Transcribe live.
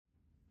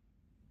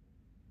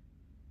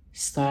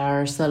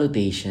Star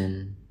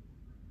Salutation.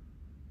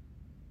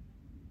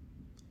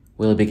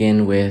 We'll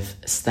begin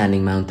with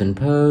Standing Mountain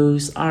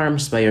Pose,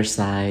 arms by your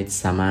side,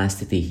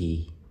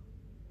 Samasthiti.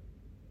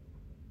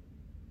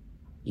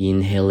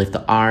 Inhale, lift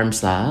the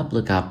arms up,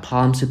 look up,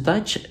 palms to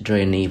touch, draw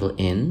your navel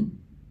in.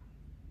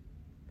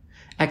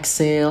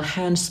 Exhale,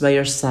 hands by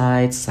your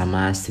side,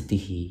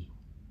 Samasthiti.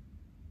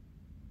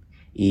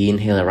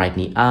 Inhale, right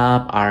knee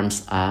up,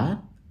 arms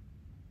up.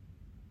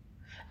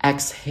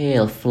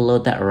 Exhale,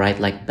 float that right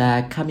leg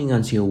back, coming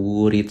onto your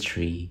woody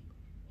tree.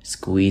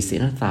 Squeeze the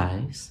inner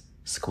thighs,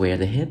 square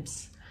the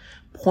hips,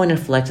 point and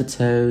flex the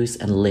toes,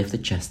 and lift the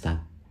chest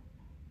up.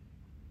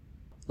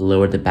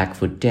 Lower the back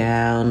foot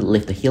down,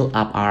 lift the heel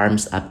up,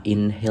 arms up,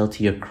 inhale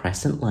to your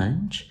crescent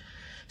lunge.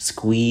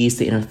 Squeeze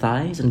the inner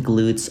thighs and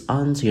glutes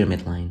onto your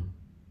midline.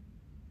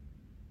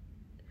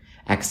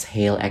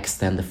 Exhale,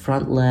 extend the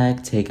front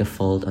leg, take a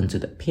fold onto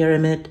the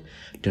pyramid.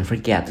 Don't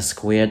forget to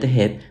square the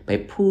hip by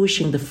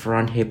pushing the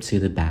front hip to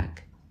the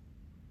back.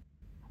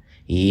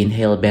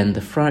 Inhale, bend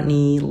the front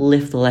knee,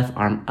 lift the left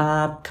arm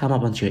up, come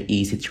up onto your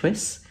easy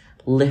twist,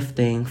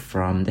 lifting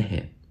from the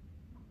hip.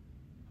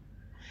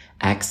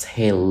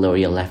 Exhale, lower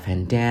your left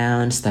hand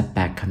down, step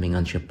back coming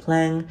onto your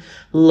plank,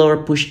 lower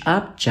push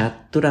up,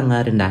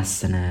 Chaturanga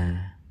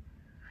Dandasana.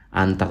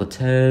 Untuck the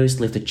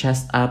toes, lift the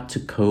chest up to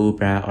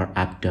Cobra or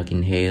Up Dog.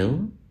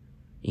 Inhale.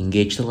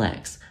 Engage the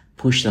legs,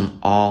 push them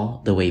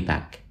all the way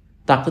back.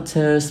 Tuck the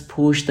toes,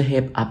 push the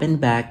hip up and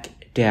back,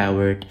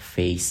 Downward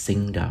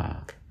Facing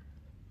Dog.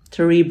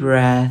 3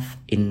 breaths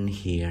in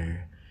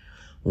here.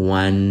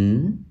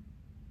 1,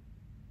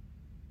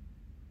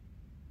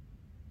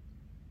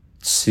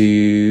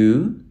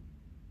 2,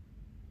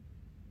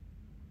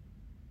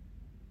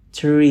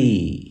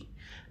 3.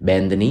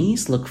 Bend the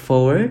knees, look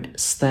forward,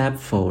 step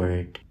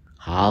forward.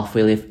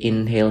 Halfway lift,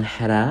 inhale,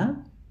 head up.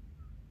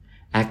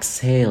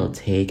 Exhale,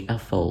 take a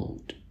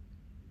fold.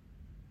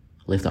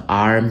 Lift the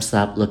arms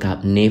up, look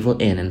up, navel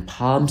in, and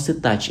palms to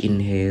touch.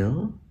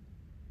 Inhale.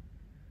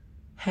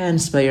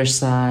 Hands by your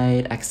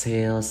side,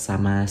 exhale,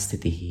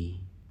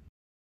 Samasthiti.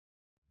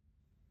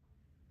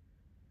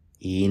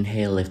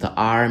 Inhale, lift the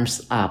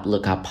arms up,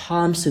 look up,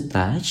 palms to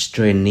touch,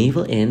 draw your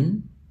navel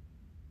in.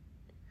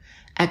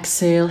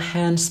 Exhale,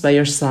 hands by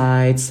your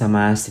side,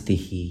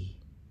 Samasthiti.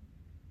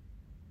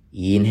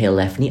 Inhale,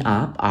 left knee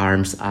up,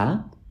 arms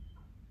up.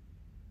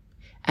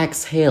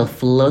 Exhale,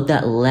 float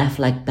that left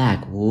leg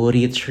back,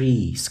 warrior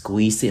tree.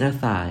 Squeeze the inner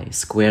thighs,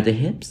 square the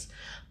hips,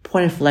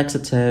 point and flex the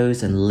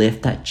toes, and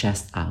lift that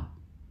chest up.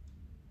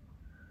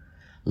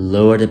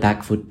 Lower the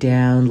back foot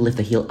down, lift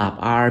the heel up,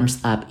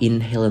 arms up,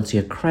 inhale into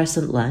your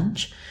crescent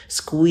lunge.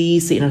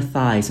 Squeeze the inner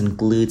thighs and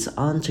glutes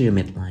onto your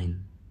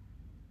midline.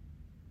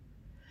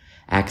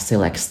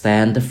 Exhale,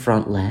 extend the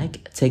front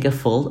leg, take a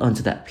fold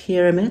onto that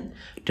pyramid.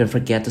 Don't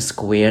forget to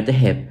square the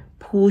hip,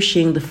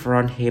 pushing the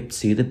front hip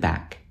to the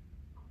back.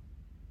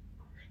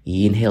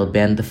 Inhale,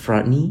 bend the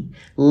front knee,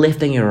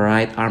 lifting your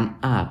right arm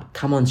up.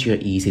 Come onto your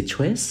easy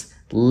twist,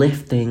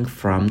 lifting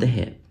from the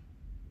hip.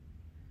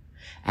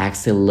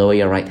 Exhale, lower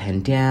your right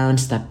hand down,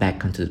 step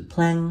back onto the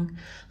plank.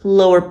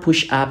 Lower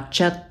push up,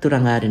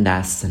 Chaturanga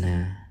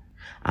Dandasana.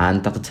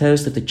 Untuck the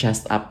toes, lift the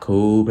chest up,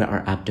 Cobra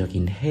or Up Dog.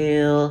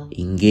 Inhale,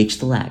 engage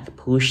the leg,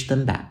 push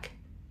them back.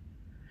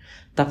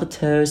 Tuck the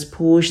toes,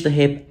 push the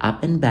hip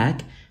up and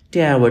back,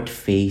 Downward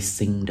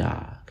Facing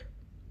Dog.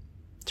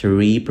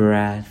 3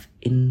 breaths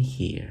in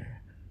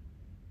here.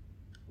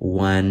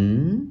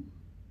 1,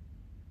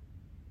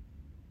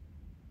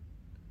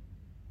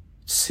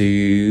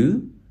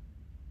 2,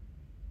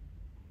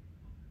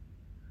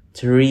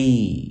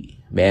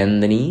 3.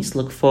 Bend the knees,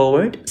 look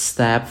forward,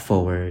 step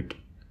forward.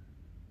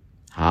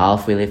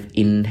 Halfway lift,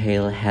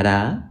 inhale, head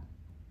up.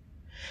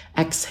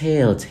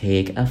 Exhale,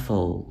 take a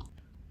fold.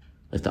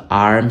 Lift the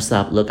arms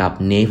up, look up,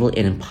 navel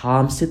in, and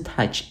palms to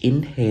touch.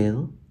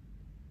 Inhale.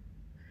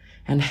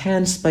 And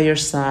hands by your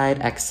side,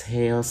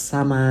 exhale,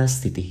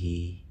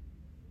 Samasthiti.